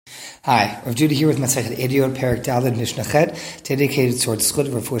Hi, Rav Judah here with Masechet Ediot, Perek Daled Mishnah Chet, dedicated towards Schut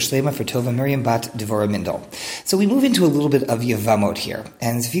Refuah Shlema for Tova Miriam Bat Devorah Mindel. So we move into a little bit of Yevamot here,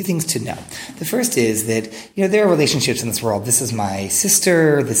 and there's a few things to know. The first is that, there are relationships in this world. This is my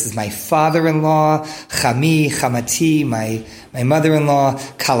sister, this is my father-in-law, Chami, Chamati, my mother-in-law,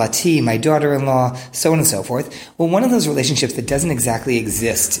 Kalati, my daughter-in-law, so on and so forth. Well, one of those relationships that doesn't exactly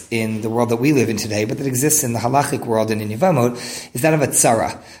exist in the world that we live in today, but that exists in the halachic world and in Yevamot, is that of a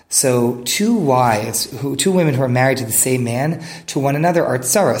tzara. So two women who are married to the same man, to one another, are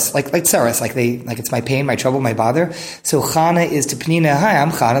tsaras, like tsaras, like it's my pain, my trouble, my bother. So Chana is to Penina, hi,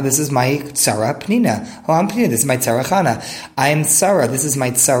 I'm Chana, this is my tsara, Penina. Oh, I'm Penina, this is my tsara, Chana. I'm Sarah, this is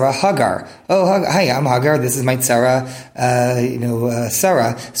my tsara, Hagar. Oh, hi, I'm Hagar, this is my tsara,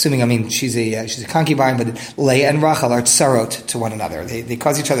 Sarah, assuming, she's a concubine, but Leah and Rachel are tsarot to one another. They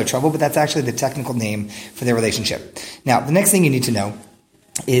cause each other trouble, but that's actually the technical name for their relationship. Now, the next thing you need to know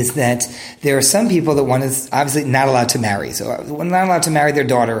is that there are some people that one is obviously not allowed to marry. So one not allowed to marry their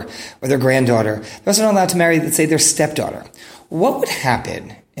daughter or their granddaughter. They're also not allowed to marry, let's say, their stepdaughter. What would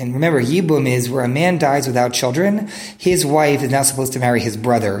happen? And remember, Yibum is where a man dies without children. His wife is now supposed to marry his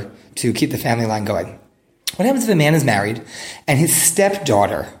brother to keep the family line going. What happens if a man is married and his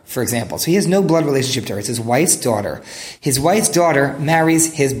stepdaughter, for example, so he has no blood relationship to her, it's his wife's daughter. His wife's daughter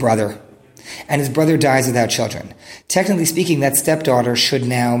marries his brother, and his brother dies without children. Technically speaking, that stepdaughter should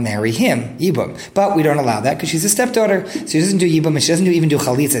now marry him, Yibum. But we don't allow that because she's a stepdaughter. So she doesn't do Yibum, and she doesn't even do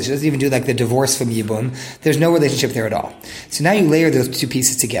Chalitza. She doesn't even do the divorce from Yibum. There's no relationship there at all. So now you layer those two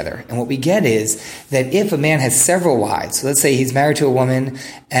pieces together. And what we get is that if a man has several wives, so let's say he's married to a woman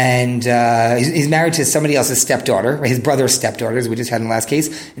and he's married to somebody else's stepdaughter, or his brother's stepdaughter, as we just had in the last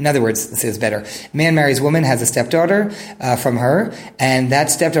case. In other words, let's say it's better. Man marries woman, has a stepdaughter from her, and that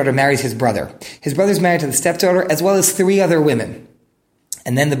stepdaughter marries his brother. His brother's married to the stepdaughter as well as 3 other women.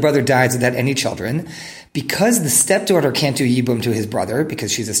 And then the brother dies without any children. Because the stepdaughter can't do Yibum to his brother,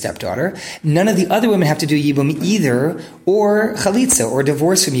 because she's a stepdaughter, none of the other women have to do Yibum either, or Chalitza, or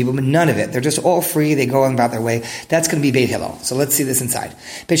divorce from Yibum, none of it. They're just all free, they go on about their way. That's going to be Beit Hillel. So let's see this inside.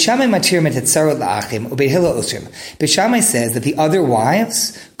 Beit Shammai matir metetzarot la'achim, or Beit Hillel osrim. Beit Shammai says that the other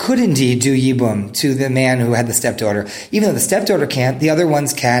wives could indeed do Yibum to the man who had the stepdaughter. Even though the stepdaughter can't, the other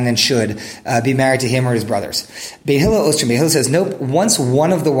ones can and should be married to him or his brothers. Beit Hillel osrim. Beit Hillel says, nope, once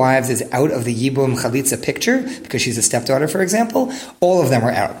one of the wives is out of the Yibum Chalitza picture, because she's a stepdaughter, for example, all of them are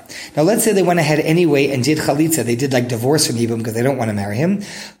out. Now, let's say they went ahead anyway and did chalitza. They did divorce from Yibum because they don't want to marry him.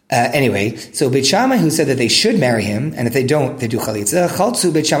 Anyway, so Beit Shammai, who said that they should marry him, and if they don't, they do chalitza,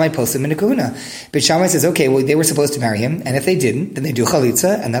 chaltzu Beit Shammai postim in a kahuna. Beit Shammai says, okay, well, they were supposed to marry him, and if they didn't, then they do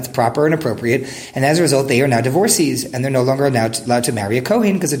chalitza, and that's proper and appropriate, and as a result, they are now divorcees, and they're no longer allowed to marry a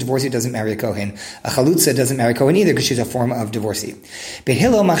kohen, because a divorcee doesn't marry a kohen. A chalutza doesn't marry a kohen either, because she's a form of divorcee. Beit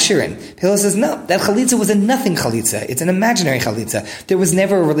Hillel machshirin. Beit Hillel says, no, that chalitza was a nothing chalitza. It's an imaginary chalitza. There was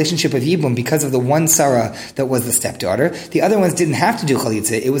never a relationship with Yibum because of the one Sarah that was the stepdaughter. The other ones didn't have to do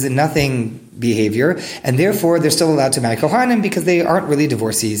chalitza. It was a nothing behavior, and therefore they're still allowed to marry kohanim because they aren't really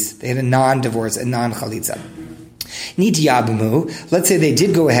divorcees. They had a non-divorce, a non-chalitza. Nit yabumu. Let's say they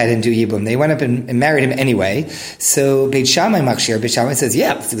did go ahead and do yibum. They went up and married him anyway. So Beit Shammai makshir. Beit Shammai says,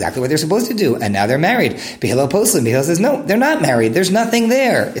 yeah, that's exactly what they're supposed to do. And now they're married. Beit Hillel poslim. Beit Hillel says, no, they're not married. There's nothing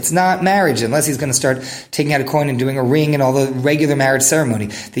there. It's not marriage unless he's going to start taking out a coin and doing a ring and all the regular marriage ceremony.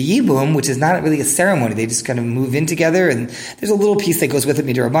 The yibum, which is not really a ceremony, they just kind of move in together, and there's a little piece that goes with it,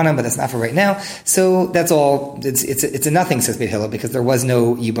 midrabanan, but that's not for right now. So that's all. It's a nothing, says Beit Hillel, because there was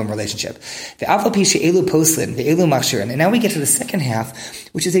no yibum relationship. The afal pi she'elu poslin, the elu makshir. And now we get to the second half,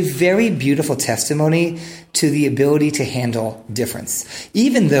 which is a very beautiful testimony to the ability to handle difference.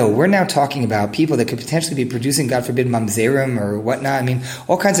 Even though we're now talking about people that could potentially be producing, God forbid, mamzerim or whatnot,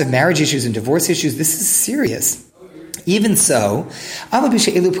 all kinds of marriage issues and divorce issues, this is serious. Even so, even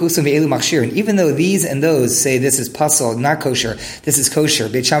though these and those say this is pasul, not kosher, this is kosher,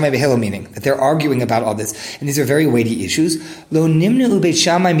 Beit Shammai Beit Hillel, meaning that they're arguing about all this, and these are very weighty issues. Lo nimnu Beit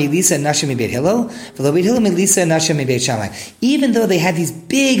Shammai milisa nashim Beit Hillel, v'lo Beit Hillel milisa nashim Beit Shammai. Even though they had these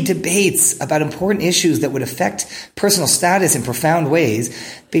big debates about important issues that would affect personal status in profound ways,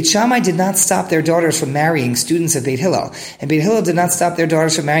 Beit Shammai did not stop their daughters from marrying students of Beit Hillel, and Beit Hillel did not stop their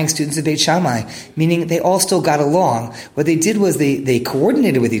daughters from marrying students of Beit Shammai, meaning they all still got along. What they did was they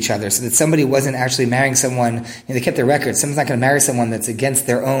coordinated with each other so that somebody wasn't actually marrying someone, they kept their records. Someone's not going to marry someone that's against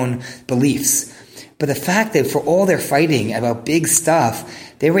their own beliefs. But the fact that for all their fighting about big stuff,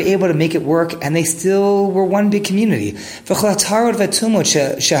 they were able to make it work, and they still were one big community. All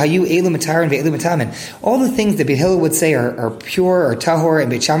the things that Beit Hillel would say are pure or tahor, and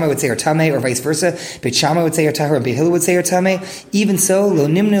Beit Shammai would say are tameh, or vice versa. Beit Shammai would say are tahor, and Beit Hillel would say are tameh. Even so, lo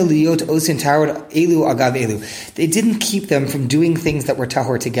nimnu liot osin tahor elu agav elu. They didn't keep them from doing things that were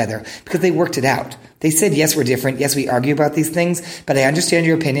tahor together because they worked it out. They said, yes, we're different. Yes, we argue about these things, but I understand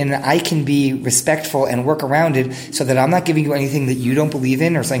your opinion, and I can be respectful and work around it so that I'm not giving you anything that you don't believe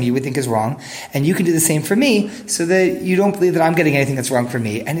in or something you would think is wrong. And you can do the same for me so that you don't believe that I'm getting anything that's wrong for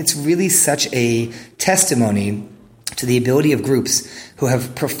me. And it's really such a testimony to the ability of groups who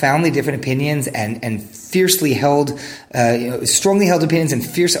have profoundly different opinions and fiercely held, strongly held opinions and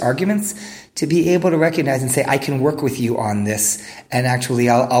fierce arguments, to be able to recognize and say, I can work with you on this, and actually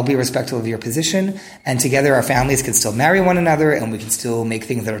I'll be respectful of your position, and together our families can still marry one another, and we can still make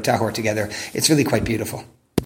things that are tahor together. It's really quite beautiful.